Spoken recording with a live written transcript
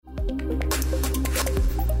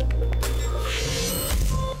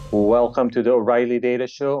Welcome to the O'Reilly Data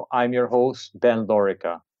Show. I'm your host, Ben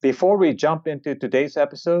Lorica. Before we jump into today's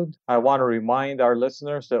episode, I want to remind our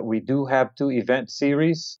listeners that we do have two event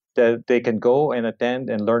series that they can go and attend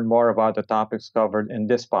and learn more about the topics covered in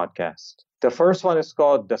this podcast. The first one is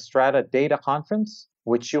called the Strata Data Conference,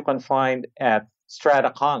 which you can find at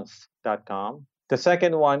strataconf.com. The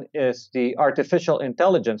second one is the Artificial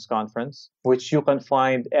Intelligence Conference, which you can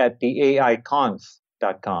find at the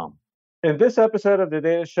aiconf.com. In this episode of the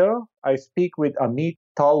Data Show, I speak with Ameet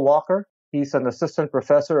Talwalkar. He's an assistant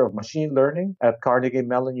professor of machine learning at Carnegie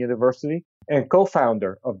Mellon University and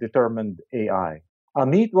co-founder of Determined AI.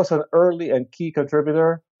 Ameet was an early and key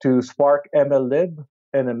contributor to Spark MLlib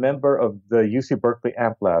and a member of the UC Berkeley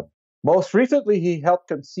AMPLab. Most recently, he helped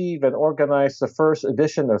conceive and organize the first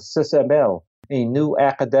edition of SysML, a new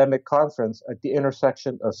academic conference at the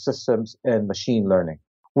intersection of systems and machine learning.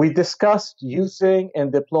 We discussed using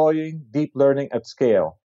and deploying deep learning at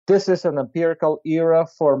scale. This is an empirical era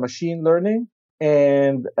for machine learning,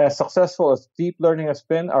 and as successful as deep learning has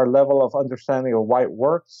been, our level of understanding of why it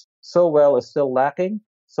works so well is still lacking.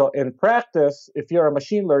 So in practice, if you're a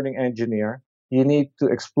machine learning engineer, you need to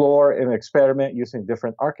explore and experiment using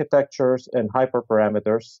different architectures and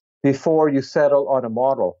hyperparameters before you settle on a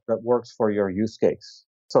model that works for your use case.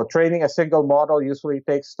 So training a single model usually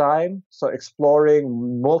takes time. So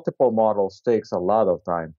exploring multiple models takes a lot of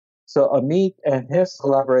time. So Ameet and his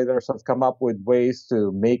collaborators have come up with ways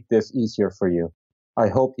to make this easier for you. I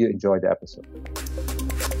hope you enjoy the episode.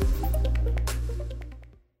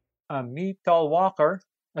 Ameet Talwalkar,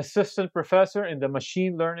 assistant professor in the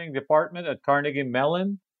machine learning department at Carnegie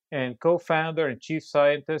Mellon and co-founder and chief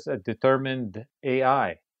scientist at Determined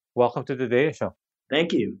AI. Welcome to the Data Show.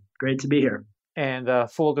 Thank you. Great to be here. And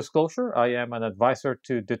full disclosure, I am an advisor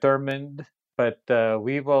to Determined, but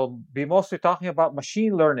we will be mostly talking about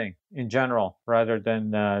machine learning in general rather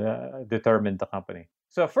than Determined, the company.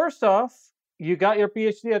 So first off, you got your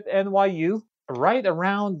PhD at NYU right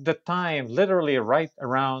around the time, literally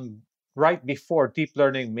right before deep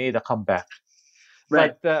learning made a comeback.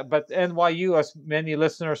 Right. But NYU, as many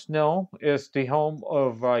listeners know, is the home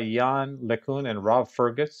of Jan LeCun and Rob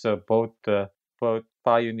Fergus, both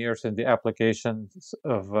pioneers in the applications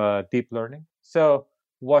of deep learning. So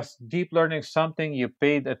was deep learning something you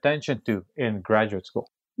paid attention to in graduate school?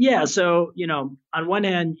 Yeah. So, on one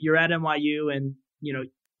hand, you're at NYU and,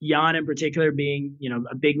 Jan in particular being,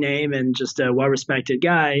 a big name and just a well-respected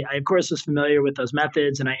guy, I, of course, was familiar with those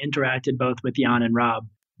methods and I interacted both with Jan and Rob.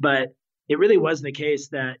 But it really was the case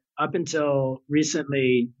that up until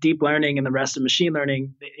recently, deep learning and the rest of machine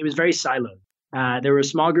learning, it was very siloed. There were a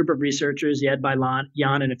small group of researchers led by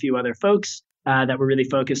Jan and a few other folks that were really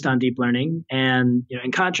focused on deep learning. And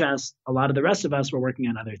in contrast, a lot of the rest of us were working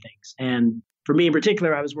on other things. And for me in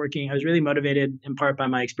particular, I was really motivated in part by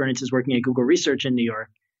my experiences working at Google Research in New York.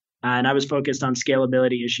 And I was focused on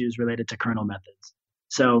scalability issues related to kernel methods.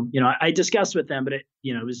 So, I discussed with them, but it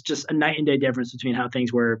was just a night and day difference between how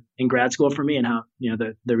things were in grad school for me and how,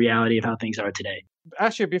 the reality of how things are today.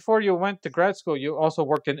 Actually, before you went to grad school, you also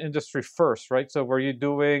worked in industry first, right? So were you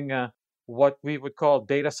doing what we would call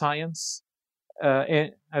data science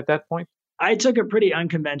at that point? I took a pretty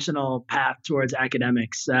unconventional path towards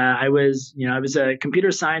academics. I was a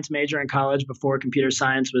computer science major in college before computer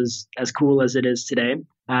science was as cool as it is today.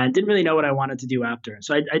 I didn't really know what I wanted to do after.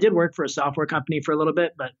 So I did work for a software company for a little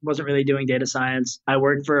bit, but wasn't really doing data science. I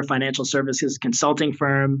worked for a financial services consulting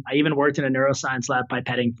firm. I even worked in a neuroscience lab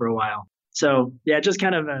pipetting for a while. So yeah, just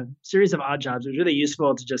kind of a series of odd jobs. It was really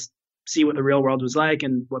useful to just see what the real world was like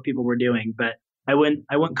and what people were doing, but I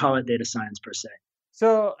wouldn't call it data science per se.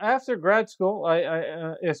 So after grad school,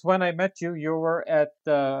 I is when I met you. You were at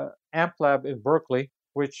AMPLab in Berkeley,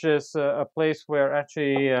 which is a place where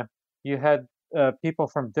actually you had people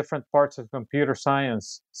from different parts of computer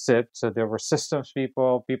science sit. So there were systems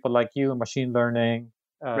people like you, machine learning,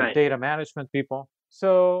 Right. data management people.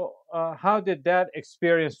 So how did that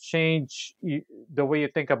experience change the way you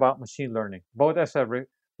think about machine learning, both as a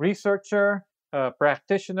researcher,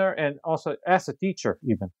 practitioner, and also as a teacher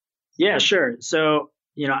even? Yeah, sure. So,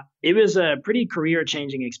 it was a pretty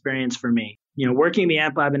career-changing experience for me. Working in the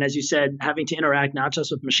AMPLab, and as you said, having to interact not just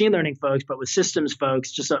with machine learning folks, but with systems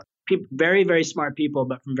folks, just very, very smart people,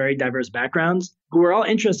 but from very diverse backgrounds, who were all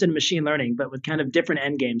interested in machine learning, but with kind of different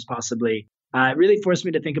end games possibly. It really forced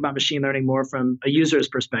me to think about machine learning more from a user's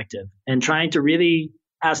perspective and trying to really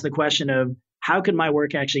ask the question of how could my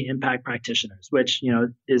work actually impact practitioners, which,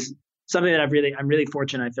 is something that I'm really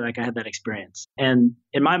fortunate. I feel like I had that experience. And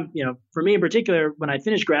for me in particular, when I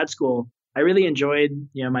finished grad school, I really enjoyed,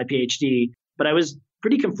 my PhD, but I was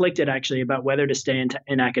pretty conflicted actually about whether to stay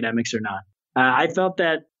in academics or not. I felt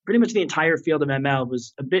that pretty much the entire field of ML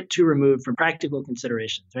was a bit too removed from practical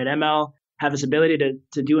considerations, right? ML have this ability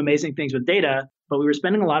to do amazing things with data, but we were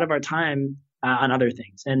spending a lot of our time on other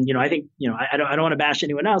things. And I think I don't want to bash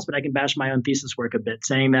anyone else, but I can bash my own thesis work a bit,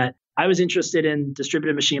 saying that I was interested in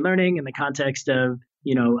distributed machine learning in the context of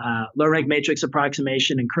low rank matrix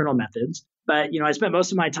approximation and kernel methods. But I spent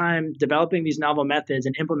most of my time developing these novel methods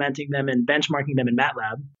and implementing them and benchmarking them in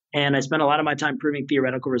MATLAB. And I spent a lot of my time proving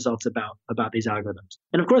theoretical results about these algorithms.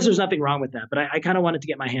 And of course, there's nothing wrong with that, but I kind of wanted to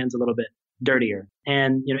get my hands a little bit dirtier.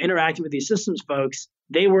 And interacting with these systems folks,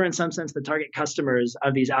 they were in some sense the target customers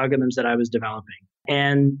of these algorithms that I was developing.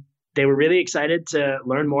 And they were really excited to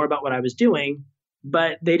learn more about what I was doing,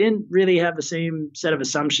 but they didn't really have the same set of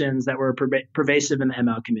assumptions that were pervasive in the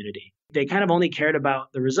ML community. They kind of only cared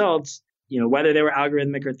about the results, whether they were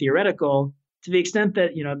algorithmic or theoretical, to the extent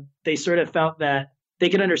that, they sort of felt that they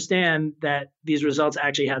could understand that these results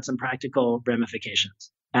actually had some practical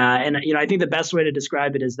ramifications. And I think the best way to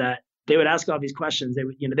describe it is that they would ask all these questions. They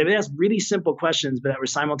would ask really simple questions, but that were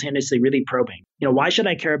simultaneously really probing. Why should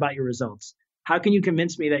I care about your results? How can you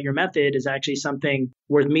convince me that your method is actually something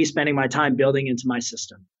worth me spending my time building into my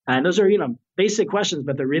system? And those are, basic questions,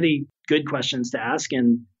 but they're really good questions to ask,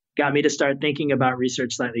 and got me to start thinking about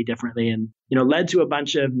research slightly differently, and led to a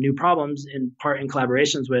bunch of new problems, in part in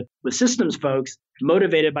collaborations with systems folks,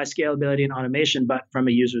 motivated by scalability and automation, but from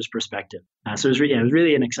a user's perspective. So it was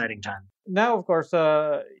really an exciting time. Now, of course,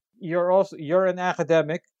 you're an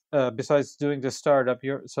academic. Besides doing the startup,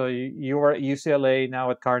 you were at UCLA,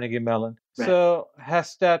 now at Carnegie Mellon. Right. So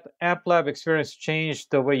has that AMPLab experience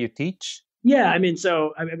changed the way you teach? Yeah,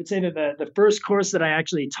 so I would say that the first course that I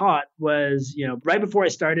actually taught was, right before I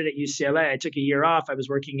started at UCLA. I took a year off. I was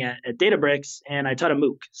working at Databricks, and I taught a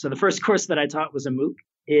MOOC. So the first course that I taught was a MOOC.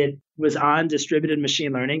 It was on distributed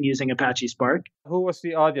machine learning using Apache Spark. Who was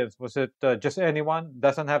the audience? Was it just anyone?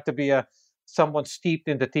 Doesn't have to be someone steeped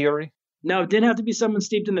in the theory? No, it didn't have to be someone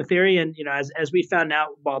steeped in the theory. And, as we found out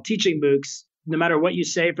while teaching MOOCs, no matter what you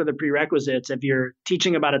say for the prerequisites, if you're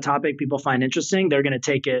teaching about a topic people find interesting, they're going to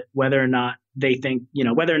take it whether or not they think,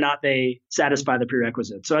 whether or not they satisfy the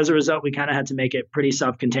prerequisites. So as a result, we kind of had to make it pretty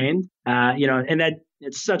self-contained, and that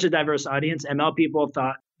it's such a diverse audience. ML people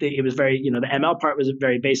thought that it was very, the ML part was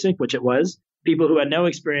very basic, which it was. People who had no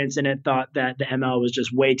experience in it thought that the ML was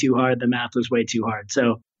just way too hard. The math was way too hard.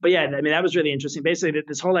 So, but yeah, that was really interesting. Basically,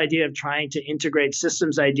 this whole idea of trying to integrate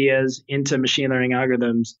systems ideas into machine learning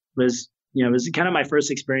algorithms was, it was kind of my first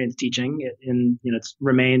experience teaching, and it's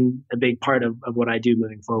remained a big part of what I do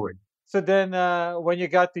moving forward. So then, when you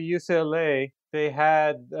got to UCLA, they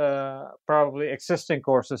had probably existing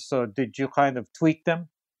courses. So did you kind of tweak them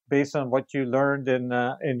based on what you learned in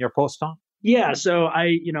your postdoc? Yeah, so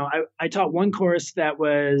I taught one course that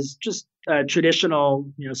was just a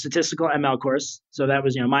traditional, statistical ML course. So that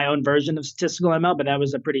was, my own version of statistical ML, but that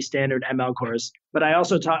was a pretty standard ML course. But I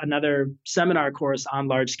also taught another seminar course on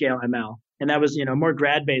large scale ML. And that was, more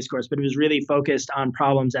grad-based course, but it was really focused on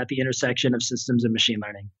problems at the intersection of systems and machine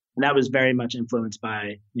learning. And that was very much influenced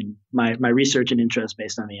by my research and interest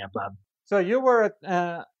based on the AMPLab. So you were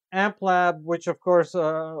at AMPLab, which of course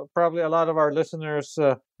probably a lot of our listeners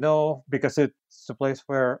know, because it's the place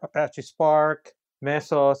where Apache Spark,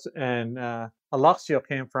 Mesos, and Alluxio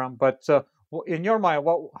came from. But in your mind,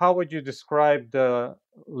 how would you describe the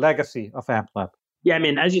legacy of AMPLab? Yeah,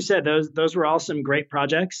 as you said, those were all some great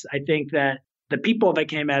projects. I think that the people that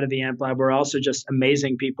came out of the AMPLab were also just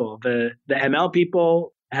amazing people. The ML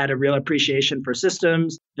people had a real appreciation for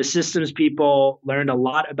systems. The systems people learned a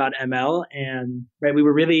lot about ML, and we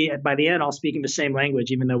were really, by the end, all speaking the same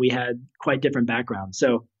language, even though we had quite different backgrounds.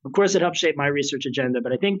 So of course it helped shape my research agenda,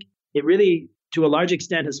 but I think it really, to a large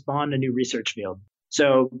extent, has spawned a new research field.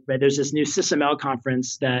 So there's this new SysML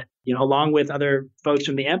conference that, along with other folks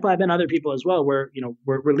from the AMPLab and other people as well, we're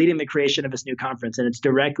leading the creation of this new conference, and it's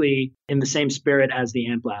directly in the same spirit as the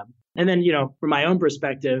AMPLab. And then, from my own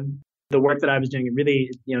perspective, the work that I was doing,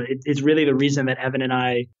 it's really the reason that Evan and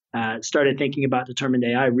I started thinking about determined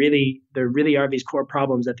AI. There really are these core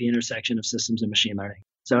problems at the intersection of systems and machine learning.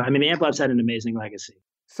 So, the AMPLab's had an amazing legacy.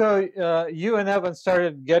 So you and Evan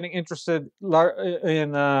started getting interested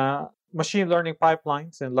in machine learning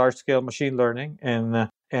pipelines and large-scale machine learning,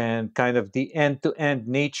 and kind of the end-to-end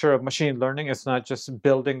nature of machine learning. It's not just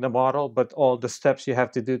building the model, but all the steps you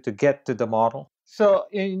have to do to get to the model. So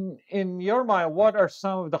in your mind, what are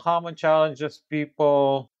some of the common challenges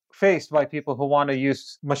faced by people who want to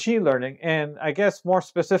use machine learning? And I guess more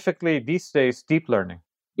specifically these days, deep learning.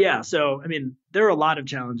 Yeah. So, there are a lot of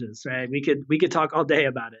challenges, right? We could talk all day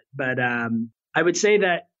about it, but I would say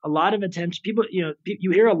that a lot of attention. People,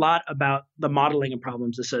 you hear a lot about the modeling of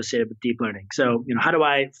problems associated with deep learning. So, how do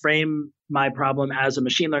I frame my problem as a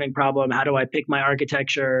machine learning problem? How do I pick my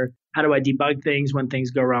architecture? How do I debug things when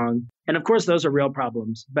things go wrong? And of course, those are real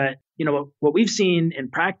problems. But, what we've seen in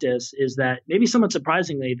practice is that maybe somewhat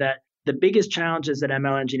surprisingly, that the biggest challenges that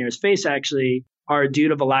ML engineers face actually are due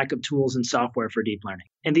to the lack of tools and software for deep learning.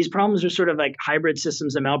 And these problems are sort of like hybrid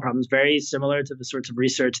systems ML problems, very similar to the sorts of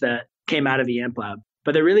research that came out of the AMPLab.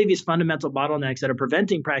 But they're really these fundamental bottlenecks that are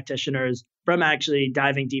preventing practitioners from actually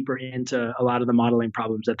diving deeper into a lot of the modeling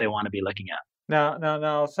problems that they want to be looking at.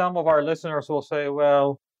 Now, some of our listeners will say,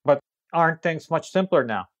 well, but aren't things much simpler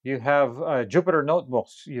now? You have Jupyter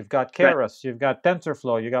notebooks, you've got Keras, right. You've got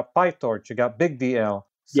TensorFlow, you got PyTorch, you got BigDL.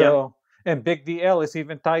 So, yep. And BigDL is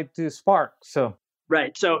even tied to Spark. So.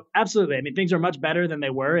 Right. So absolutely. I mean, things are much better than they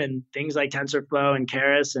were, and things like TensorFlow and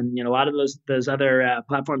Keras and a lot of those other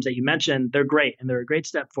platforms that you mentioned, they're great and they're a great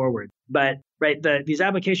step forward. But these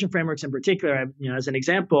application frameworks in particular, as an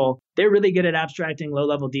example, they're really good at abstracting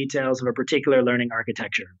low-level details of a particular learning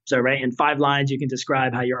architecture. So in 5 lines, you can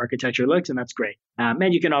describe how your architecture looks, and that's great.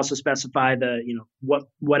 And you can also specify what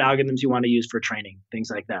algorithms you want to use for training, things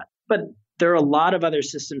like that. But there are a lot of other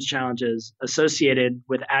systems challenges associated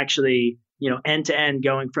with actually end-to-end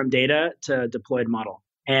going from data to deployed model.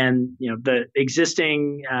 And, the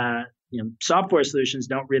existing, software solutions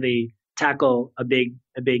don't really tackle a big,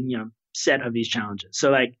 set of these challenges.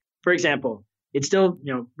 So for example, it's still,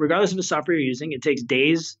 regardless of the software you're using, it takes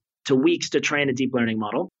days to weeks to train a deep learning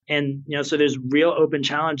model. And, so there's real open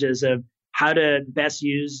challenges of how to best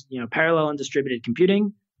use, parallel and distributed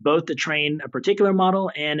computing, both to train a particular model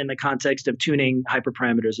and in the context of tuning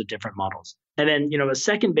hyperparameters of different models. And then, a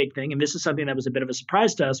second big thing, and this is something that was a bit of a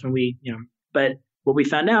surprise to us when but what we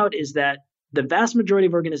found out is that the vast majority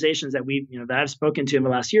of organizations that that I've spoken to in the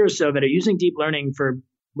last year or so that are using deep learning for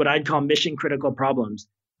what I'd call mission critical problems,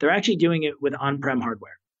 they're actually doing it with on-prem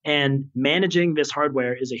hardware. And managing this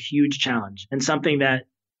hardware is a huge challenge and something that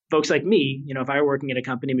folks like me, if I were working at a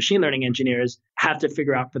company, machine learning engineers have to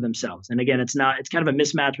figure out for themselves. And again, it's kind of a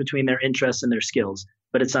mismatch between their interests and their skills,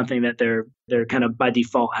 but it's something that they're kind of by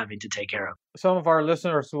default having to take care of. Some of our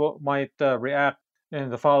listeners might react in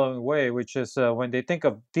the following way, which is when they think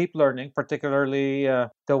of deep learning, particularly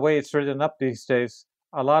the way it's written up these days,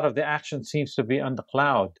 a lot of the action seems to be on the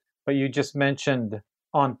cloud, but you just mentioned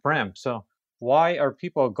on-prem. So why are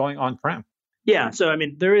people going on-prem? Yeah. So,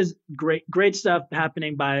 there is great stuff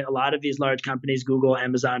happening by a lot of these large companies, Google,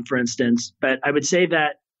 Amazon, for instance. But I would say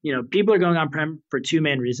that, people are going on-prem for 2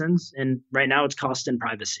 main reasons. And right now it's cost and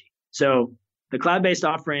privacy. So the cloud-based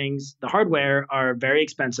offerings, the hardware are very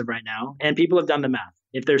expensive right now. And people have done the math.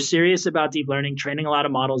 If they're serious about deep learning, training a lot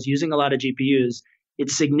of models, using a lot of GPUs,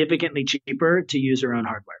 it's significantly cheaper to use your own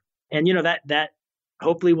hardware. And, that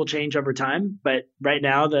hopefully will change over time. But right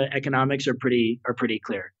now the economics are pretty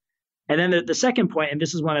clear. And then the second point, and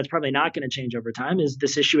this is one that's probably not going to change over time, is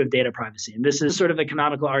this issue of data privacy. And this is sort of the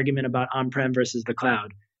canonical argument about on-prem versus the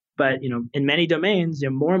cloud. But in many domains,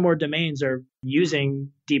 more and more domains are using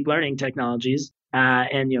deep learning technologies.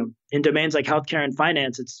 And in domains like healthcare and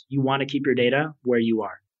finance, you want to keep your data where you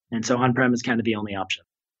are. And so on-prem is kind of the only option.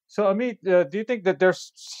 So Ameet, do you think that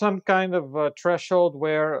there's some kind of threshold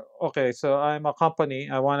where, okay, so I'm a company,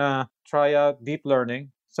 I want to try out deep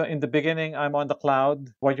learning. So in the beginning, I'm on the cloud.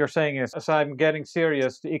 What you're saying is, as I'm getting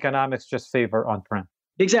serious, the economics just favor on-prem.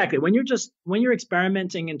 Exactly. When you're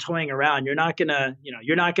experimenting and toying around, you're not gonna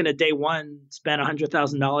day one spend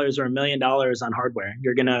 $100,000 or $1 million on hardware.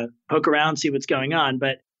 You're gonna poke around, see what's going on.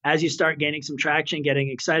 But as you start gaining some traction, getting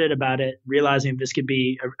excited about it, realizing this could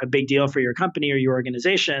be a big deal for your company or your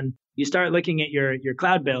organization, you start looking at your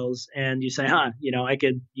cloud bills and you say,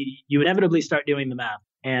 you inevitably start doing the math.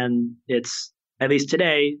 And it's, at least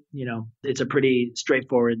today, it's a pretty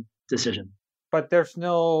straightforward decision. But there's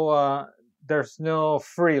no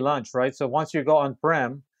free lunch, right? So once you go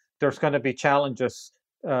on-prem, there's going to be challenges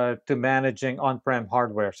to managing on-prem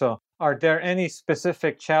hardware. So are there any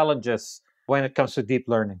specific challenges when it comes to deep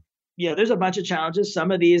learning? Yeah, there's a bunch of challenges. Some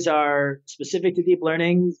of these are specific to deep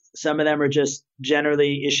learning. Some of them are just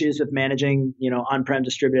generally issues with managing, on-prem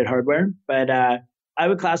distributed hardware. But I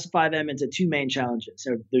would classify them into 2 main challenges.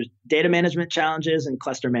 So there's data management challenges and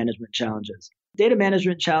cluster management challenges. Data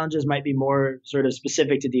management challenges might be more sort of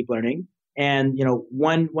specific to deep learning. And,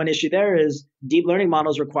 one issue there is deep learning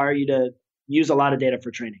models require you to use a lot of data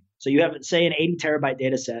for training. So you have, say, an 80 terabyte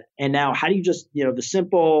data set. And now how do you just, the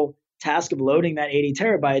simple task of loading that 80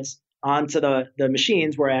 terabytes onto the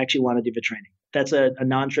machines where I actually want to do the training? That's a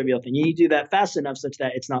non-trivial thing. You need to do that fast enough such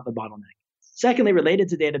that it's not the bottleneck. Secondly, related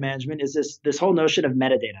to data management is this whole notion of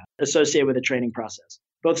metadata associated with the training process,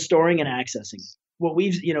 both storing and accessing it. What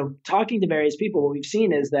we've, talking to various people, what we've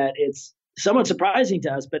seen is that it's somewhat surprising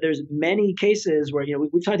to us, but there's many cases where,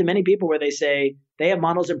 we've talked to many people where they say they have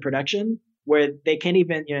models in production where they can't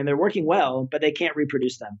even, they're working well, but they can't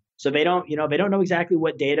reproduce them. So they don't know exactly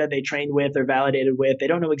what data they trained with or validated with. They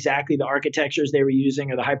don't know exactly the architectures they were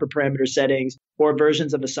using or the hyperparameter settings or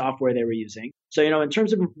versions of the software they were using. So, in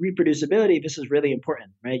terms of reproducibility, this is really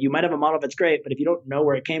important, right? You might have a model that's great, but if you don't know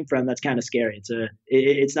where it came from, that's kind of scary.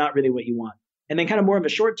 It's not really what you want. And then kind of more of a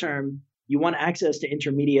short term, you want access to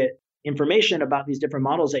intermediate information about these different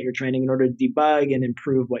models that you're training in order to debug and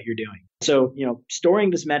improve what you're doing. So,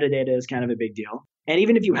 storing this metadata is kind of a big deal. And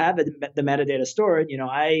even if you have the metadata stored,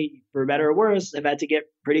 I, for better or worse, have had to get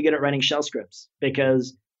pretty good at writing shell scripts,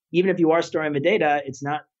 because even if you are storing the data, it's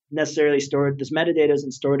not necessarily stored. This metadata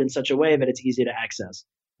isn't stored in such a way that it's easy to access.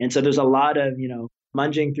 And so there's a lot of,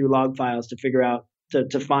 munging through log files to figure out,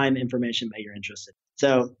 to find the information that you're interested in.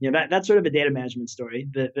 So, that's sort of a data management story.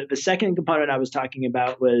 The second component I was talking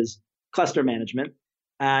about was cluster management.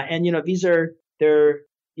 And,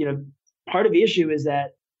 part of the issue is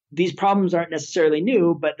that these problems aren't necessarily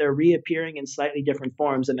new, but they're reappearing in slightly different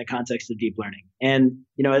forms in the context of deep learning. And,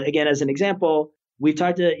 again, as an example, I've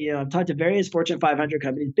talked to various Fortune 500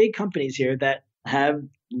 companies, big companies here that have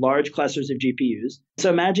large clusters of GPUs. So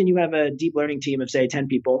imagine you have a deep learning team of, say, 10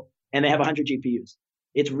 people, and they have 100 GPUs.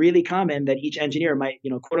 It's really common that each engineer might,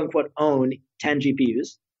 quote unquote, own 10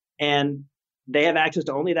 GPUs. And they have access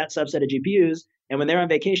to only that subset of GPUs. And when they're on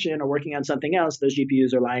vacation or working on something else, those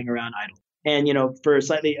GPUs are lying around idle. And, for a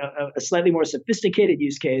slightly more sophisticated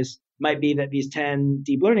use case might be that these 10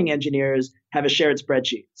 deep learning engineers have a shared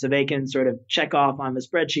spreadsheet. So they can sort of check off on the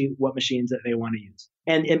spreadsheet what machines that they want to use.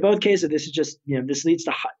 And in both cases, this is just, this leads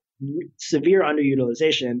to severe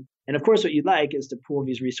underutilization. And of course, what you'd like is to pool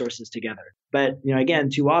these resources together. But, again,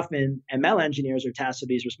 too often ML engineers are tasked with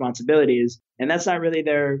these responsibilities, and that's not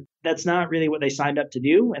really what they signed up to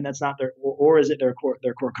do. And that's not or is it their core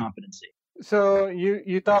competency? So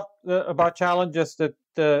you talked about challenges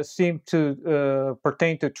that seem to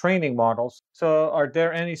pertain to training models. So are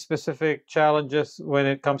there any specific challenges when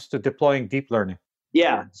it comes to deploying deep learning?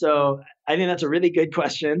 Yeah, so I think that's a really good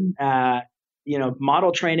question.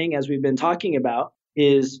 Model training, as we've been talking about,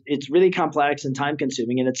 it's really complex and time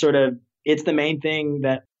consuming, and it's the main thing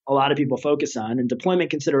that a lot of people focus on, and deployment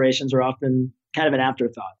considerations are often kind of an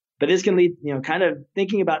afterthought. But this can lead, kind of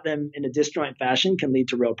thinking about them in a disjoint fashion can lead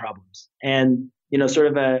to real problems. And, sort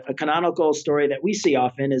of a canonical story that we see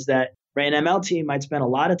often is that an ML team might spend a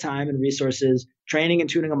lot of time and resources training and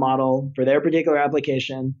tuning a model for their particular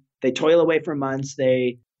application. They toil away for months.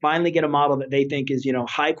 They finally get a model that they think is,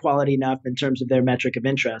 high quality enough in terms of their metric of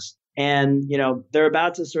interest. And, they're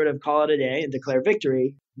about to sort of call it a day and declare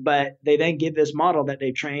victory, but they then give this model that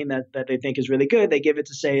they've trained that they think is really good. They give it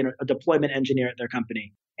to, say, a deployment engineer at their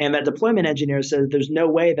company. And that deployment engineer says, there's no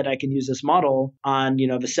way that I can use this model on,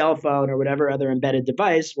 the cell phone or whatever other embedded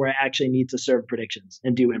device where I actually need to serve predictions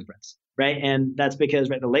and do inference, right? And that's because,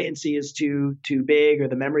 the latency is too big, or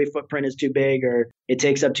the memory footprint is too big, or it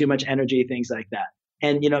takes up too much energy, things like that.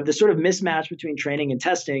 And, this sort of mismatch between training and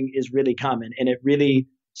testing is really common, and it really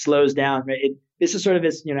slows down, right? This is sort of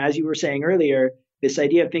this, as you were saying earlier, this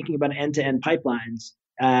idea of thinking about end-to-end pipelines.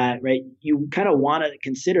 Right? You kind of want to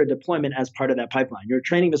consider deployment as part of that pipeline. You're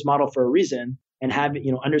training this model for a reason, and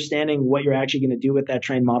understanding what you're actually going to do with that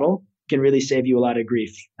trained model can really save you a lot of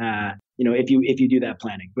grief. If you do that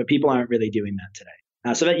planning, but people aren't really doing that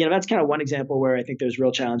today. So that's kind of one example where I think there's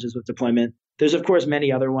real challenges with deployment. There's of course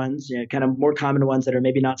many other ones, kind of more common ones that are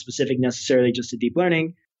maybe not specific necessarily just to deep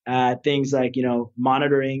learning. Things like,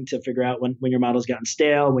 monitoring to figure out when your model's gotten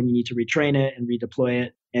stale, when you need to retrain it and redeploy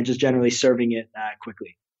it, and just generally serving it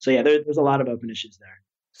quickly. So yeah, there's a lot of open issues there.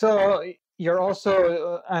 So you're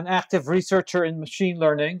also an active researcher in machine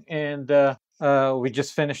learning, and we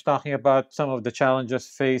just finished talking about some of the challenges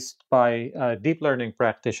faced by deep learning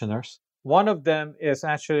practitioners. One of them is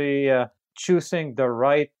actually choosing the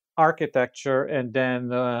right architecture and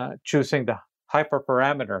then choosing the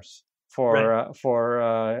hyperparameters for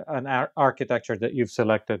an architecture that you've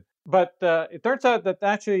selected. But it turns out that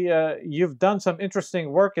actually you've done some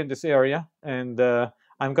interesting work in this area, and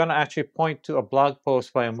I'm going to actually point to a blog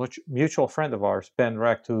post by a mutual friend of ours, Ben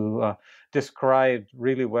Recht, who described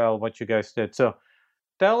really well what you guys did. So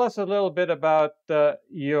tell us a little bit about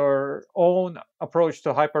your own approach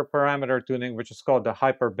to hyperparameter tuning, which is called the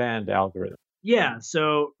hyperband algorithm. Yeah.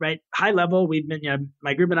 So, high level, we've been,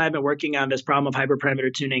 my group and I have been working on this problem of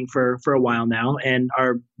hyperparameter tuning for a while now. And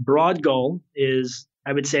our broad goal is,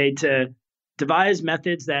 I would say, to devise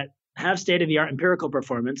methods that have state-of-the-art empirical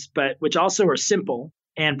performance, but which also are simple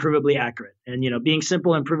and provably accurate. And being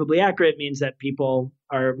simple and provably accurate means that people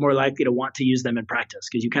are more likely to want to use them in practice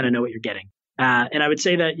because you kind of know what you're getting. And I would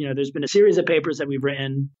say that there's been a series of papers that we've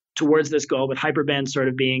written towards this goal, with hyperband sort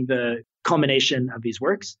of being the culmination of these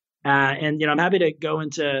works. And I'm happy to go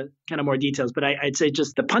into kind of more details, but I'd say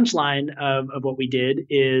just the punchline of what we did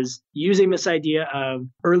is using this idea of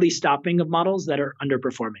early stopping of models that are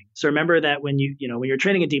underperforming. So remember that when when you're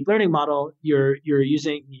training a deep learning model, you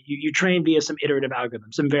train via some iterative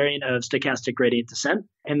algorithm, some variant of stochastic gradient descent.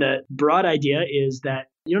 And the broad idea is that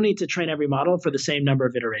you don't need to train every model for the same number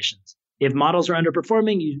of iterations. If models are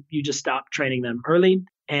underperforming, you just stop training them early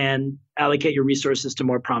and allocate your resources to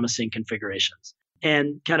more promising configurations.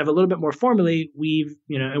 And kind of a little bit more formally, we've,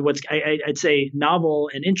 what's I'd say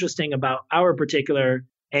novel and interesting about our particular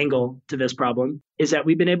angle to this problem is that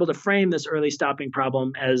we've been able to frame this early stopping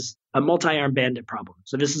problem as a multi-arm bandit problem.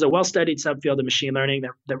 So this is a well-studied subfield of machine learning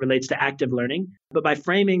that relates to active learning. But by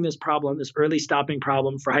framing this problem, this early stopping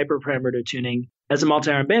problem for hyperparameter tuning as a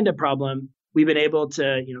multi-arm bandit problem, we've been able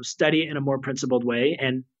to study it in a more principled way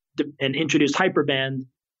and introduce hyperband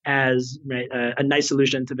as a nice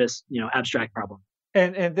solution to this abstract problem.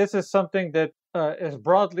 And this is something that is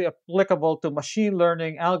broadly applicable to machine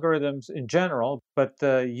learning algorithms in general, but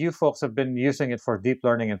you folks have been using it for deep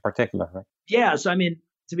learning in particular, right? Yeah. So,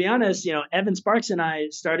 to be honest, Evan Sparks and I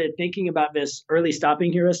started thinking about this early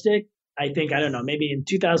stopping heuristic, I think, maybe in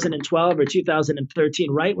 2012 or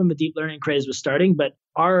 2013, right when the deep learning craze was starting. But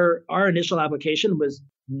our initial application was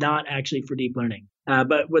not actually for deep learning.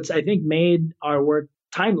 But what's, I think, made our work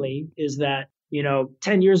timely is that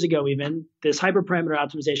 10 years ago, even this hyperparameter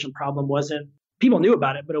optimization problem people knew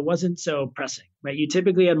about it, but it wasn't so pressing, right? You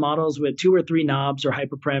typically had models with 2 or 3 knobs or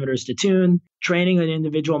hyperparameters to tune. Training an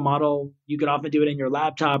individual model, you could often do it in your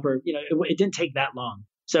laptop, or, it didn't take that long.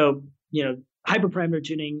 So, hyperparameter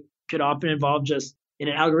tuning could often involve just, in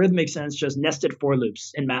an algorithmic sense, just nested for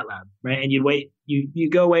loops in MATLAB, right? And you'd wait, you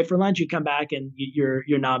go away for lunch, you come back and your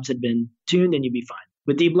knobs had been tuned and you'd be fine.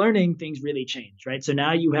 With deep learning, things really change, right? So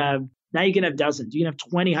now you can have dozens. You can have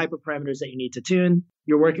 20 hyperparameters that you need to tune.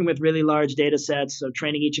 You're working with really large data sets. So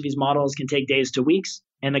training each of these models can take days to weeks.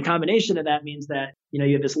 And the combination of that means that,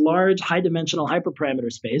 you have this large high dimensional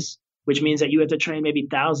hyperparameter space, which means that you have to train maybe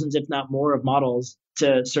thousands, if not more, of models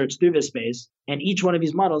to search through this space. And each one of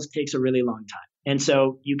these models takes a really long time. And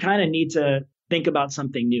so you kind of need to think about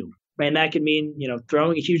something new, right? And that could mean,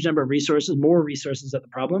 throwing a huge number of resources, more resources at the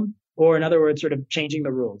problem, or in other words, sort of changing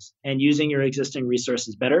the rules and using your existing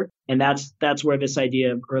resources better. And that's where this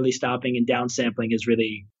idea of early stopping and downsampling is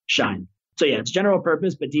really shined. So yeah, it's general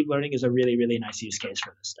purpose, but deep learning is a really, really nice use case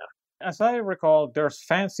for this stuff. As I recall, there's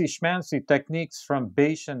fancy schmancy techniques from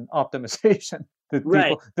Bayesian optimization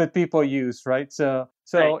that people use, right? So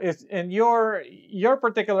right. It's in your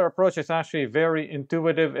particular approach is actually very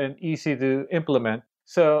intuitive and easy to implement.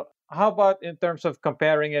 So how about in terms of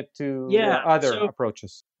comparing it to other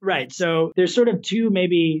approaches? Right. So there's sort of 2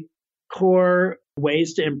 maybe core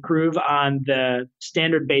ways to improve on the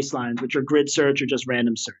standard baselines, which are grid search or just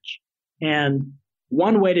random search. And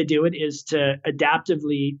one way to do it is to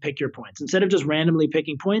adaptively pick your points. Instead of just randomly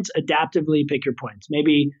picking points, adaptively pick your points.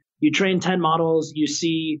 Maybe you train 10 models, you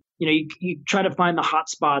see, you try to find the hot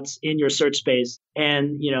spots in your search space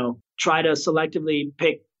and, try to selectively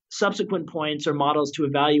pick subsequent points or models to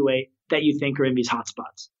evaluate that you think are in these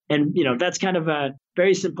hotspots. And, that's kind of a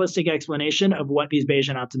very simplistic explanation of what these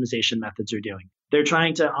Bayesian optimization methods are doing. They're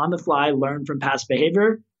trying to, on the fly, learn from past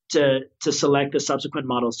behavior to select the subsequent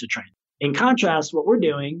models to train. In contrast, what we're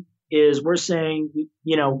doing is we're saying,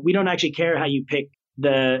 we don't actually care how you pick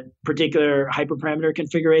the particular hyperparameter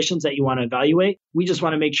configurations that you want to evaluate. We just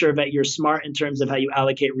want to make sure that you're smart in terms of how you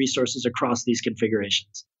allocate resources across these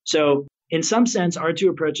configurations. So in some sense, our 2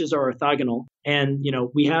 approaches are orthogonal. And,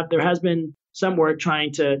 there has been some work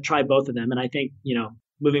trying to try both of them. And I think,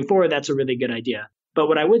 moving forward, that's a really good idea. But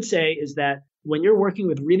what I would say is that when you're working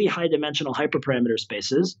with really high dimensional hyperparameter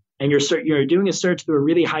spaces and you're doing a search through a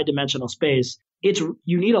really high dimensional space, you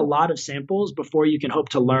need a lot of samples before you can hope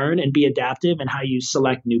to learn and be adaptive in how you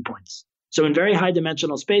select new points. So in very high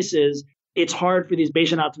dimensional spaces, it's hard for these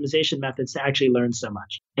Bayesian optimization methods to actually learn so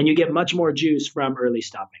much. And you get much more juice from early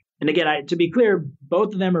stopping. And again, to be clear,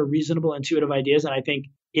 both of them are reasonable, intuitive ideas. And I think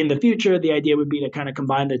in the future, the idea would be to kind of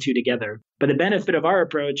combine the 2 together. But the benefit of our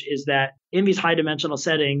approach is that in these high dimensional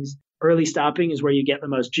settings, early stopping is where you get the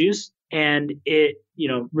most juice. And it,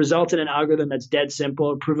 results in an algorithm that's dead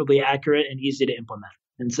simple, provably accurate, and easy to implement.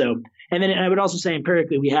 And then I would also say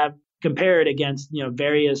empirically, we have compared against,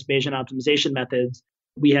 various Bayesian optimization methods.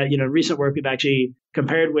 We had, recent work we've actually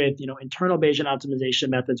compared with, internal Bayesian optimization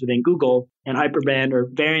methods within Google and hyperband or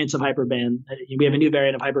variants of hyperband. We have a new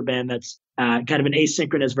variant of hyperband that's kind of an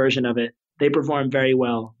asynchronous version of it. They perform very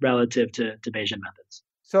well relative to Bayesian methods.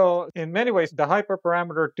 So in many ways, the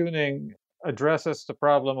hyperparameter tuning addresses the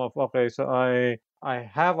problem of, okay, so I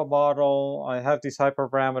have a model, I have these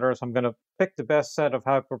hyperparameters, I'm going to pick the best set of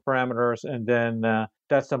hyperparameters, and then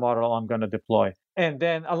that's the model I'm going to deploy. And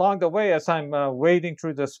then along the way, as I'm wading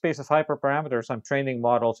through the space of hyperparameters, I'm training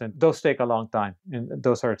models, and those take a long time, and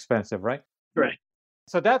those are expensive, right? Right.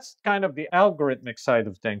 So that's kind of the algorithmic side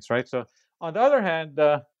of things, right? So on the other hand,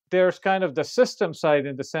 there's kind of the system side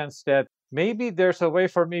in the sense that maybe there's a way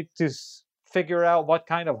for me to figure out what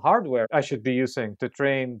kind of hardware I should be using to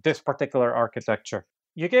train this particular architecture.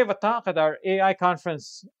 You gave a talk at our AI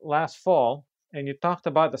conference last fall, and you talked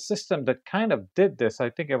about a system that kind of did this. I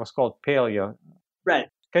think it was called Paleo. Right.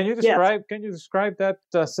 Can you describe that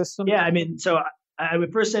system? Yeah, I mean, so I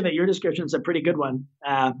would first say that your description is a pretty good one.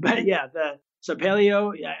 But yeah, so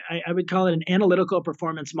Paleo, I would call it an analytical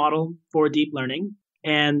performance model for deep learning.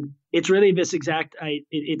 And it's really this exact,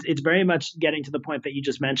 it's very much getting to the point that you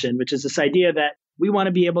just mentioned, which is this idea that we want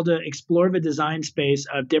to be able to explore the design space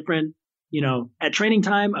of different, at training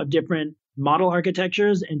time of different model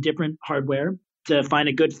architectures and different hardware to find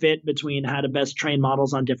a good fit between how to best train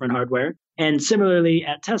models on different hardware. And similarly,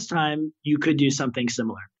 at test time, you could do something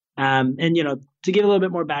similar. And, to give a little bit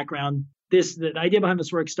more background, the idea behind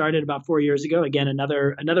this work started about 4 years ago. Again,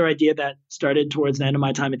 another idea that started towards the end of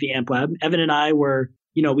my time at the AMPLab. Evan and I were,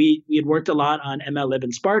 we had worked a lot on MLlib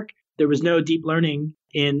and Spark. There was no deep learning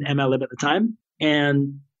in MLlib at the time.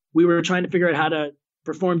 And we were trying to figure out how to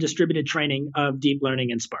perform distributed training of deep learning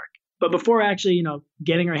in Spark. But before actually,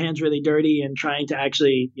 getting our hands really dirty and trying to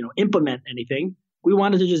actually, implement anything, we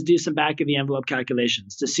wanted to just do some back of the envelope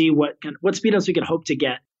calculations to see what speedups we could hope to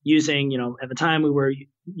get using, at the time we were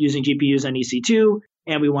using GPUs on EC2,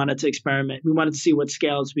 and we wanted to experiment. We wanted to see what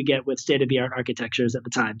scales we get with state-of-the-art architectures at the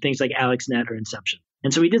time, things like AlexNet or Inception.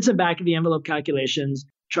 And so we did some back of the envelope calculations,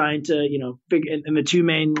 trying to, figure, and the two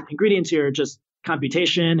main ingredients here are just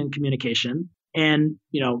computation and communication. And,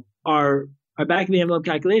 our back of the envelope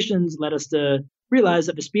calculations led us to realize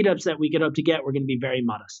that the speedups that we could hope to get were going to be very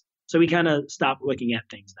modest. So we kind of stopped looking at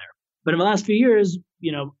things there. But in the last few years,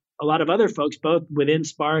 a lot of other folks, both within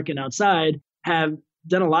Spark and outside, have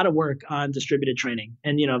done a lot of work on distributed training.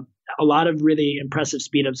 And, a lot of really impressive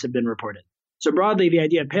speedups have been reported. So broadly, the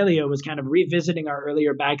idea of Paleo was kind of revisiting our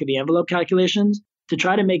earlier back of the envelope calculations to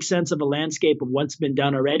try to make sense of a landscape of what's been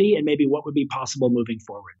done already and maybe what would be possible moving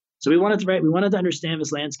forward. So we wanted to understand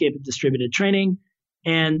this landscape of distributed training.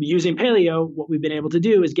 And using Paleo, what we've been able to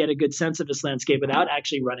do is get a good sense of this landscape without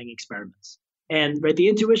actually running experiments. And the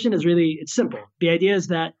intuition is it's simple. The idea is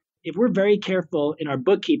that if we're very careful in our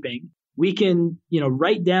bookkeeping, we can,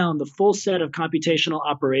 write down the full set of computational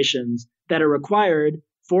operations that are required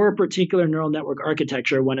for a particular neural network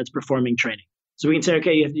architecture when it's performing training. So we can say,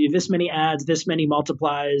 okay, you have to do this many adds, this many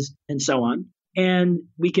multiplies, and so on. And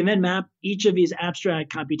we can then map each of these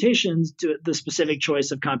abstract computations to the specific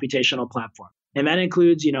choice of computational platform. And that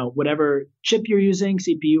includes, whatever chip you're using,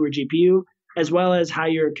 CPU or GPU, as well as how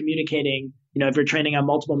you're communicating, if you're training on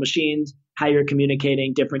multiple machines, how you're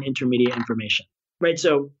communicating different intermediate information, right?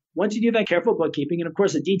 So once you do that careful bookkeeping, and of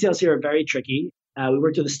course the details here are very tricky. We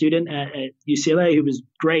worked with a student at UCLA who was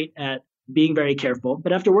great at being very careful.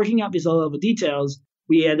 But after working out these low-level details,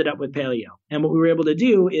 we ended up with Paleo. And what we were able to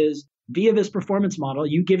do is via this performance model,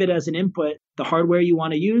 you give it as an input the hardware you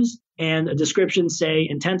want to use and a description, say,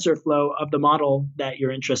 in TensorFlow of the model that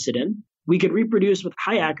you're interested in. We could reproduce with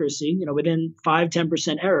high accuracy, within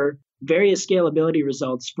 5-10% error, various scalability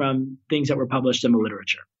results from things that were published in the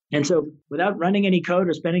literature. And so without running any code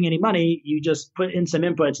or spending any money, you just put in some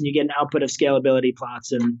inputs and you get an output of scalability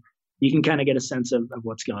plots, and you can kind of get a sense of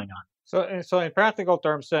what's going on. So in practical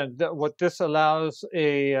terms, then, what this allows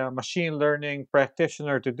a machine learning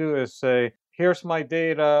practitioner to do is say, here's my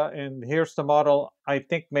data and here's the model I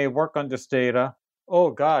think may work on this data.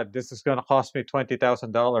 Oh, God, this is going to cost me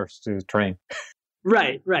 $20,000 to train.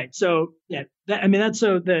 Right. So, yeah,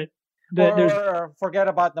 or forget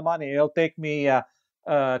about the money. It'll take me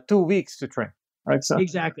 2 weeks to train. Right. So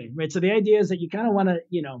exactly. Right. So the idea is that you kind of want to,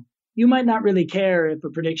 you might not really care if a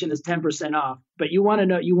prediction is 10% off, but you want to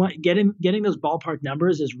know, getting those ballpark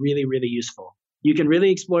numbers is really, really useful. You can really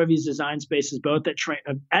explore these design spaces both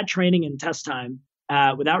at training and test time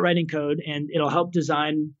without writing code, and it'll help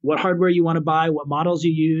design what hardware you want to buy, what models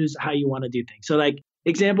you use, how you want to do things. So like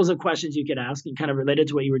examples of questions you could ask and kind of related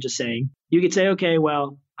to what you were just saying, you could say, okay,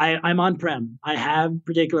 well, I'm on-prem. I have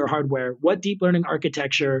particular hardware. What deep learning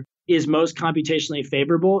architecture is most computationally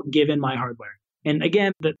favorable given my hardware. And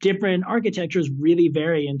again, the different architectures really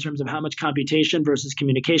vary in terms of how much computation versus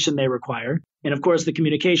communication they require. And of course, the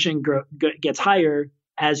communication gets higher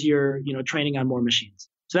as you're training on more machines.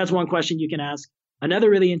 So that's one question you can ask. Another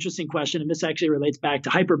really interesting question, and this actually relates back to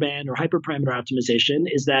hyperband or hyperparameter optimization,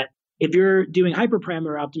 is that if you're doing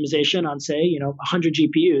hyperparameter optimization on, say, 100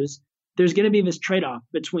 GPUs, there's going to be this trade-off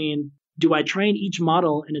between, do I train each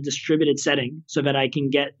model in a distributed setting so that I can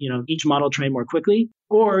get each model trained more quickly?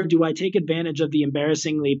 Or do I take advantage of the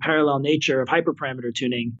embarrassingly parallel nature of hyperparameter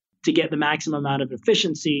tuning to get the maximum amount of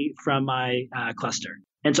efficiency from my cluster?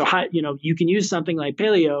 And so you can use something like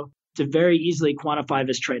Paleo to very easily quantify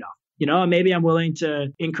this trade-off. Maybe I'm willing to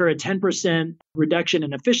incur a 10% reduction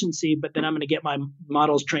in efficiency, but then I'm going to get my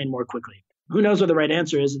models trained more quickly. Who knows what the right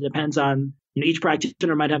answer is? It depends on, each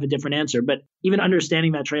practitioner might have a different answer, but even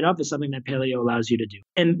understanding that trade-off is something that Paleo allows you to do.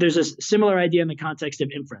 And there's a similar idea in the context of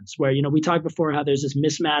inference, where, we talked before how there's this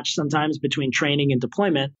mismatch sometimes between training and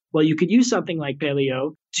deployment. Well, you could use something like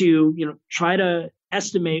Paleo to, try to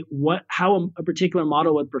estimate how a particular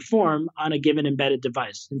model would perform on a given embedded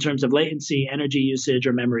device in terms of latency, energy usage,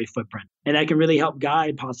 or memory footprint. And that can really help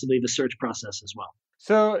guide possibly the search process as well.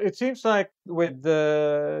 So it seems like with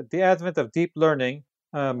the advent of deep learning,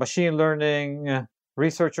 machine learning,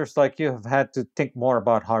 researchers like you have had to think more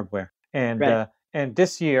about hardware. And right. And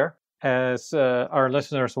this year, as our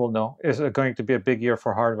listeners will know, is going to be a big year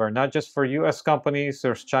for hardware, not just for US companies.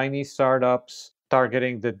 There's Chinese startups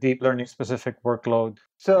targeting the deep learning specific workload.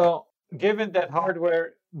 So given that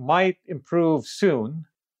hardware might improve soon,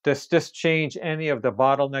 does this change any of the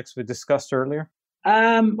bottlenecks we discussed earlier?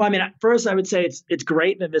 First, I would say it's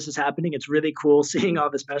great that this is happening. It's really cool seeing all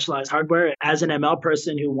the specialized hardware. As an ML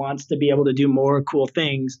person who wants to be able to do more cool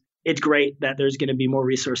things, it's great that there's going to be more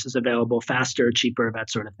resources available, faster, cheaper, that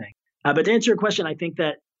sort of thing. But to answer your question, I think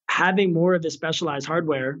that having more of the specialized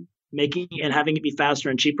hardware, having it be faster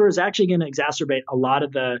and cheaper, is actually going to exacerbate a lot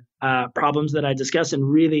of the problems that I discussed and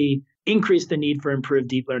really increase the need for improved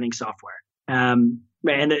deep learning software. And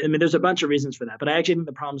there's a bunch of reasons for that, but I actually think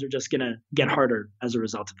the problems are just going to get harder as a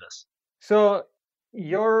result of this. So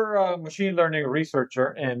you're a machine learning researcher,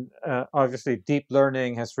 and obviously deep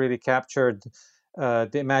learning has really captured the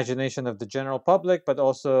imagination of the general public, but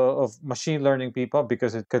also of machine learning people,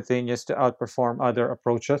 because it continues to outperform other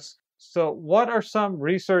approaches. So what are some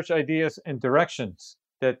research ideas and directions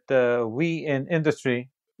that we in industry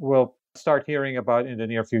will start hearing about in the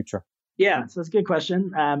near future? Yeah, so that's a good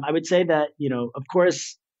question. I would say that, of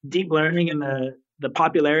course, deep learning and the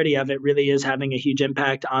popularity of it really is having a huge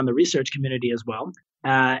impact on the research community as well.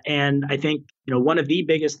 And I think, one of the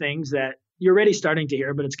biggest things that you're already starting to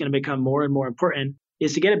hear, but it's going to become more and more important,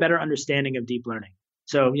 is to get a better understanding of deep learning.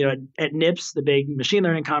 So, at NIPS, the big machine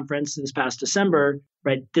learning conference this past December,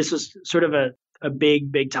 right, this was sort of a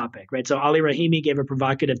big, big topic, right? So Ali Rahimi gave a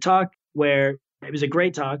provocative talk where it was a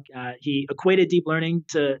great talk. He equated deep learning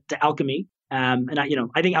to alchemy. And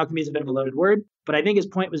I think alchemy is a bit of a loaded word, but I think his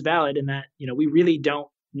point was valid in that, we really don't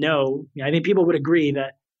know. I think people would agree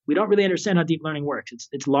that we don't really understand how deep learning works.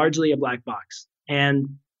 It's largely a black box. And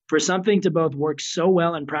for something to both work so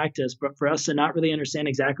well in practice, but for us to not really understand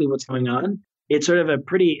exactly what's going on, it's sort of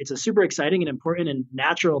it's a super exciting and important and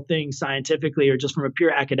natural thing scientifically, or just from a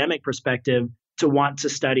pure academic perspective, to want to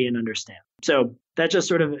study and understand. So that's just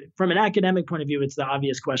sort of, from an academic point of view, it's the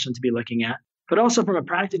obvious question to be looking at. But also from a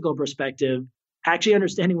practical perspective, actually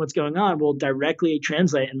understanding what's going on will directly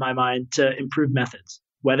translate, in my mind, to improved methods,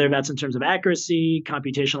 whether that's in terms of accuracy,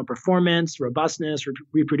 computational performance, robustness,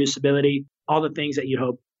 reproducibility, all the things that you'd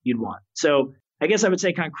hope you'd want. So I guess I would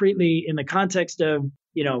say concretely, in the context of,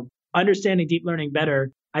 understanding deep learning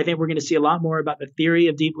better, I think we're going to see a lot more about the theory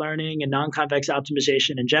of deep learning and non-convex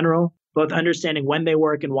optimization in general, both understanding when they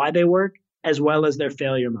work and why they work, as well as their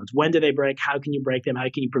failure modes. When do they break? How can you break them? How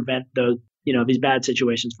can you prevent those, these bad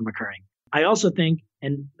situations from occurring? I also think,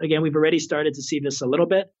 and again, we've already started to see this a little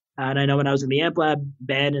bit, and I know when I was in the AMPLab,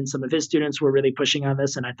 Ben and some of his students were really pushing on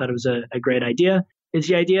this, and I thought it was a great idea. It's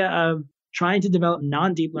the idea of trying to develop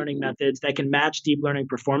non-deep learning methods that can match deep learning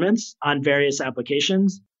performance on various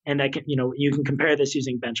applications, and that can, you can compare this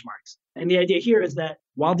using benchmarks. And the idea here is that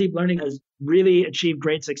while deep learning has really achieved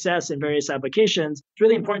great success in various applications, it's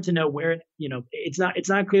really important to know where, it's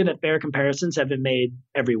not clear that fair comparisons have been made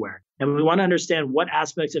everywhere. And we want to understand what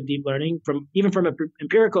aspects of deep learning, even from an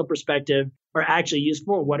empirical perspective, are actually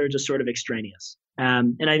useful and what are just sort of extraneous.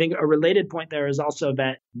 And I think a related point there is also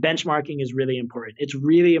that benchmarking is really important. It's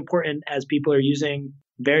really important as people are using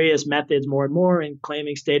various methods more and more and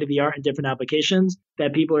claiming state of the art in different applications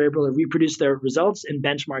that people are able to reproduce their results and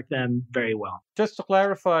benchmark them very well. Just to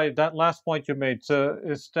clarify that last point you made, so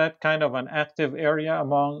is that kind of an active area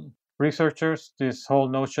among researchers, this whole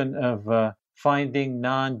notion of finding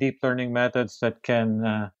non-deep learning methods that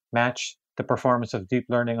can match the performance of deep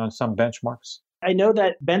learning on some benchmarks? I know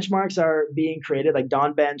that benchmarks are being created, like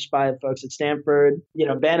Dawn Bench by folks at Stanford.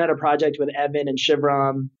 Ben had a project with Evan and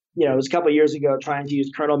Shivram. It was a couple of years ago trying to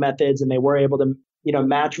use kernel methods, and they were able to,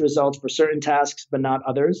 match results for certain tasks, but not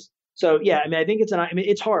others. So yeah, I think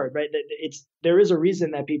it's hard, right? There is a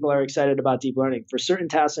reason that people are excited about deep learning. For certain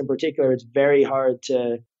tasks in particular, it's very hard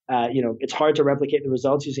to, it's hard to replicate the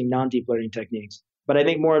results using non-deep learning techniques. But I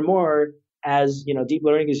think more and more, as deep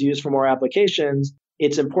learning is used for more applications,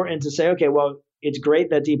 it's important to say, okay, well, it's great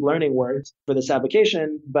that deep learning works for this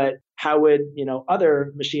application, but how would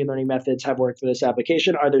other machine learning methods have worked for this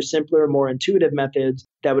application? Are there simpler, more intuitive methods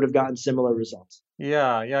that would have gotten similar results?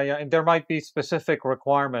 Yeah. And there might be specific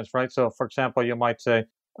requirements, right? So, for example, you might say,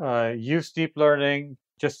 use deep learning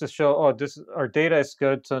just to show, our data is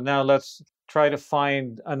good. So now let's try to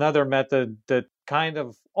find another method that kind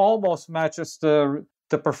of almost matches the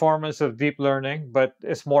performance of deep learning, but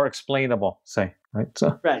it's more explainable, say, right?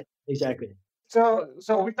 So, right, exactly. So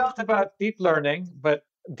we talked about deep learning, but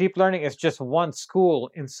deep learning is just one school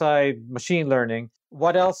inside machine learning.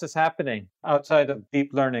 What else is happening outside of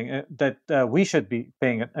deep learning that we should be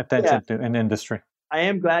paying attention to in industry? I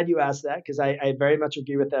am glad you asked that because I very much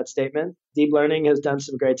agree with that statement. Deep learning has done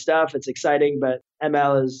some great stuff. It's exciting, but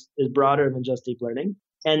ML is broader than just deep learning.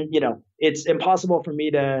 And, it's impossible for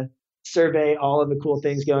me to survey all of the cool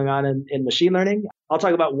things going on in machine learning. I'll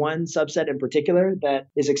talk about one subset in particular that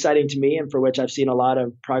is exciting to me and for which I've seen a lot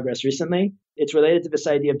of progress recently. It's related to this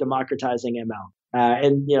idea of democratizing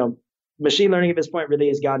ML. Machine learning at this point really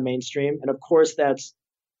has gone mainstream. And of course, that's,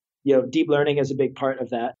 deep learning is a big part of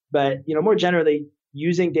that. But, more generally,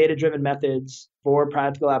 using data-driven methods for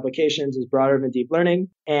practical applications is broader than deep learning.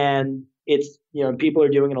 And it's, people are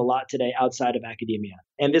doing it a lot today outside of academia.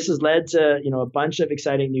 And this has led to, a bunch of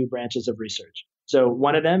exciting new branches of research. So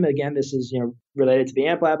one of them, again, this is, related to the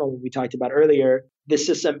AMPLab and what we talked about earlier, this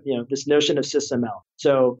system, this notion of SysML.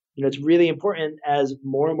 So, it's really important as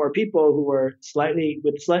more and more people who are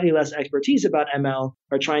with slightly less expertise about ML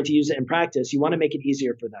are trying to use it in practice. You want to make it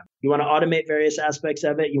easier for them. You want to automate various aspects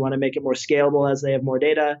of it. You want to make it more scalable as they have more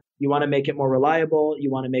data. You want to make it more reliable.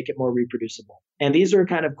 You want to make it more reproducible. And these are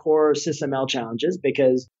kind of core SysML challenges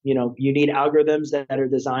because, you need algorithms that are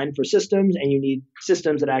designed for systems and you need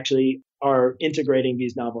systems that actually are integrating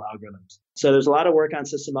these novel algorithms. So there's a lot of work on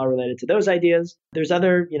SysML related to those ideas. There's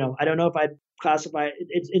other, I don't know if I'd classify it.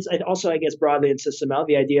 It's also, I guess, broadly in SysML,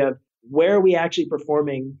 the idea of where are we actually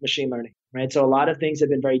performing machine learning, right? So a lot of things have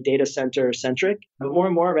been very data center centric, but more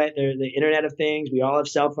and more, right, they're the Internet of Things. We all have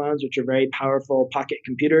cell phones, which are very powerful pocket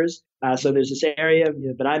computers. So there's this area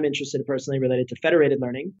that I'm interested in personally related to federated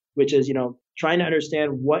learning, which is, trying to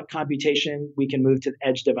understand what computation we can move to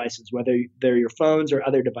edge devices, whether they're your phones or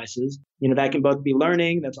other devices. That can both be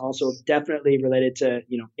learning. That's also definitely related to,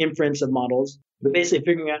 inference of models. But basically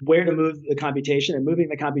figuring out where to move the computation and moving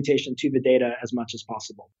the computation to the data as much as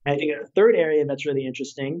possible. And I think a third area that's really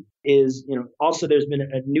interesting is, also there's been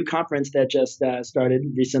a new conference that just started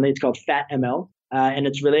recently. It's called FatML. And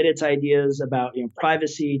it's related to ideas about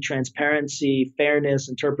privacy, transparency,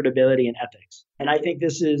 fairness, interpretability, and ethics. And I think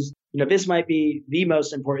this is, this might be the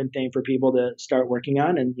most important thing for people to start working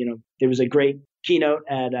on. And there was a great keynote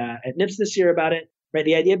at NIPS this year about it. Right,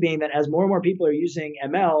 the idea being that as more and more people are using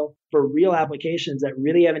ML for real applications that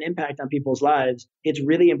really have an impact on people's lives, it's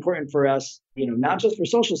really important for us, not just for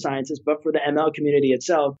social sciences, but for the ML community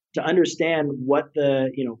itself to understand what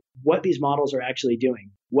these models are actually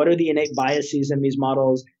doing. What are the innate biases in these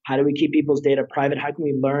models? How do we keep people's data private? How can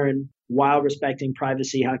we learn while respecting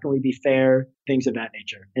privacy? How can we be fair? Things of that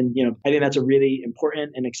nature. And, I think that's a really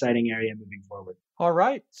important and exciting area moving forward. All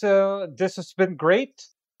right. So this has been great,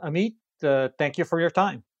 Ameet. Thank you for your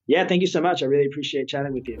time. Yeah, thank you so much. I really appreciate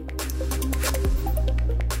chatting with you.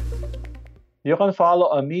 You can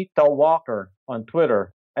follow Ameet Talwalkar on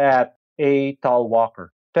Twitter at @atalwalkar.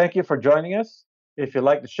 Thank you for joining us. If you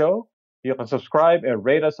like the show, you can subscribe and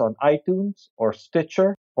rate us on iTunes or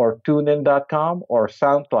Stitcher or TuneIn.com or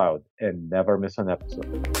SoundCloud and never miss an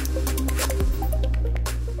episode.